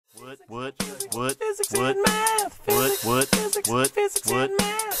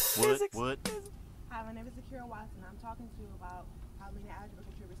how linear algebra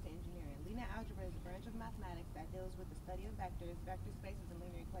contributes to engineering. Linear algebra is a branch of mathematics that deals with the study of vectors, vector spaces, and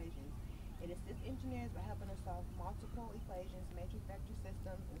linear equations. It assists engineers by helping to solve multiple equations, matrix vector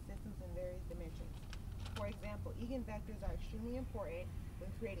systems, and systems in various dimensions. For example, eigenvectors are extremely important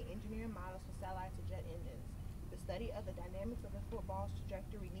when creating engineering models for satellites or jet engines. The study of the dynamics of a football's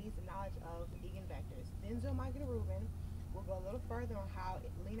trajectory needs the knowledge of eigenvectors. Denzel Michael Rubin will go a little further on how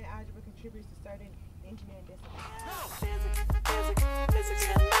linear algebra contributes to certain engineering disciplines.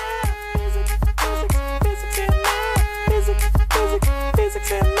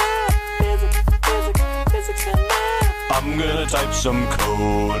 I'm gonna type some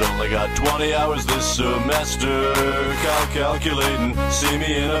code, only got 20 hours this semester. Calculating, see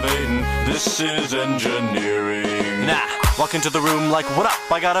me innovating, this is engineering. Nah, walk into the room like, what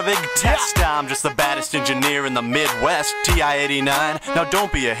up, I got a big test. I'm just the baddest engineer in the Midwest, TI-89, now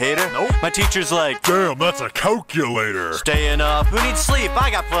don't be a hater. Nope. My teacher's like, damn, that's a calculator. Staying up, who needs sleep?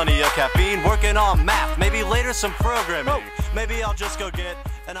 I got plenty of caffeine, working on math, maybe later some programming. Maybe I'll just go get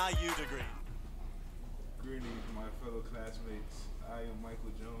an IU degree. Greetings, my fellow classmates. I am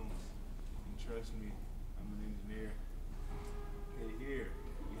Michael Jones, and trust me, I'm an engineer. Okay, here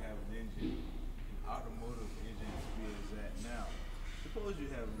we have an engine, an automotive engine to be exact. Now, suppose you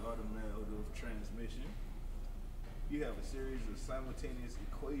have an automotive transmission. You have a series of simultaneous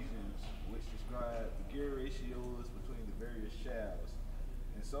equations which describe the gear ratios between the various shafts.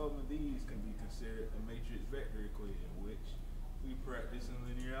 And solving these can be considered a matrix vector equation, which we practice in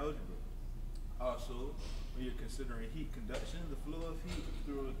linear algebra. Also, when you're considering heat conduction, the flow of heat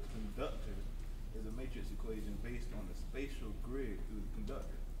through a conductor is a matrix equation based on the spatial grid through the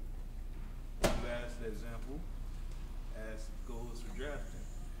conductor. Last example, as goes for drafting.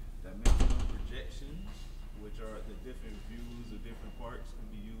 Dimensional projections, which are the different views of different parts, can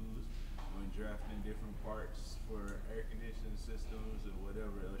be used when drafting different parts for air conditioning systems or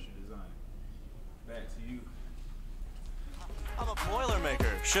whatever else you're designing. Back to you. I'm a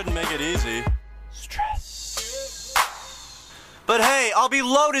Boilermaker, shouldn't make it easy. Stress. But hey, I'll be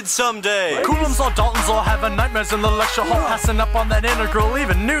loaded someday. Coulomb's law, Dalton's law, having nightmares in the lecture hall. Passing up on that integral,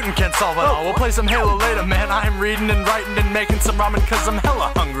 even Newton can't solve it all. We'll play some Halo later, man. I'm reading and writing and making some ramen cause I'm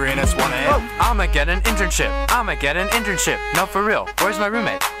hella hungry and it's 1 a.m. I'ma get an internship. No, for real. Where's my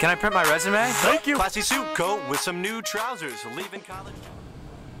roommate? Can I print my resume? Thank you. Classy suit coat with some new trousers, leaving college.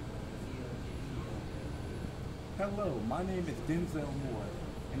 Hello, my name is Denzel Moore,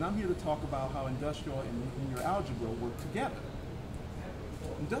 and I'm here to talk about how industrial and linear algebra work together.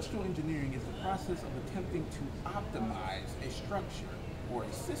 Industrial engineering is the process of attempting to optimize a structure or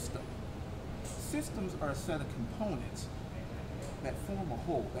a system. Systems are a set of components that form a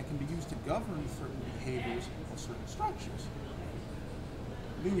whole that can be used to govern certain behaviors or certain structures.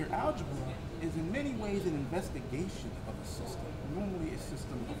 Linear algebra is in many ways an investigation of a system, normally a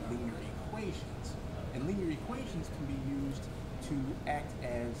system of linear equations. And linear equations can be used to act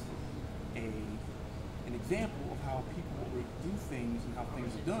as an example of how people do things and how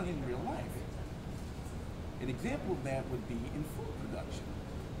things are done in real life. An example of that would be in food production.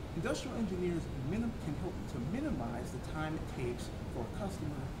 Industrial engineers can help to minimize the time it takes for a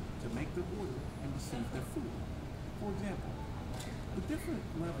customer to make their order and receive their food. For example, the different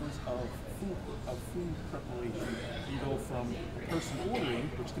levels of food preparation can go from a person ordering,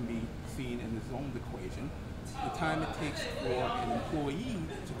 which can be seen in the zoned equation, the time it takes for an employee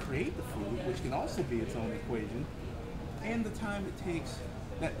to create the food, which can also be its own equation, and the time it takes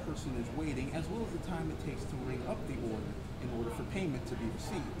that person is waiting, as well as the time it takes to ring up the order in order for payment to be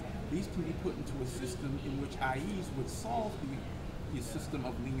received. These can be put into a system in which IEs would solve the system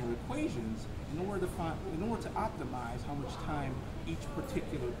of linear equations in order to optimize how much time each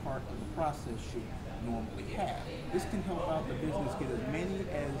particular part of the process should normally have. This can help out the business get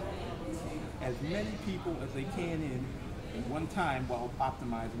as many people as they can in one time while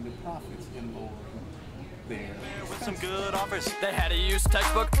optimizing their profits and lowering their With some good offers. They had a used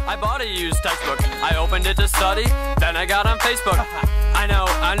textbook. I bought a used textbook. I opened it to study. Then I got on Facebook.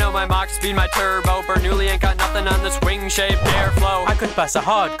 I know my Mach speed, my turbo. Bernoulli ain't got nothing on this wing-shaped airflow. I could pass a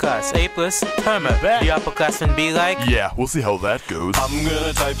hard class, A+, Herman. The upperclassmen be like, Yeah, we'll see how that goes. I'm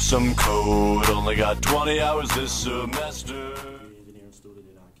gonna type some code, only got 20 hours this semester. Engineering student,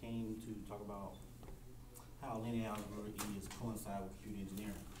 and I came to talk about how linear algebra is coincide with computer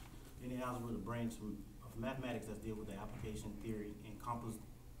engineering. Linear algebra is a branch of mathematics that deal with the application, theory, and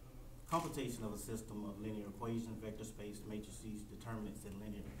computation of a system of linear equations, vector space, matrices, determinants, and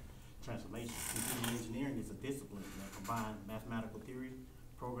linear transformations. Computer engineering is a discipline that combines mathematical theory,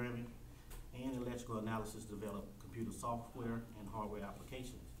 programming, and electrical analysis to develop computer software and hardware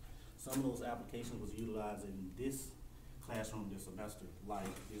applications. Some of those applications was utilized in this classroom this semester, like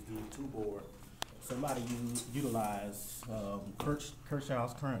is the two board. Somebody utilize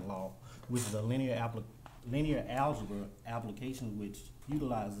Kirchhoff's current law, which is a linear algebra application which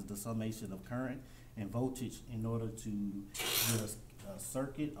utilizes the summation of current and voltage in order to get a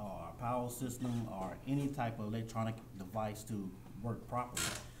circuit or a power system or any type of electronic device to work properly,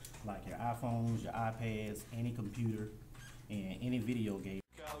 like your iPhones, your iPads, any computer, and any video game.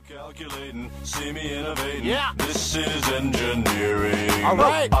 Calculating, see me innovating. Yeah. This is engineering. All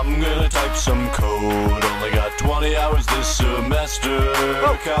right. I'm gonna type some code. Only got 20 hours this semester.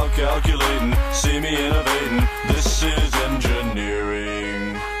 Calculating, see me innovating. This is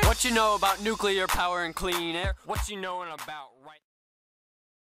engineering. What you know about nuclear power and clean air? What you knowing about right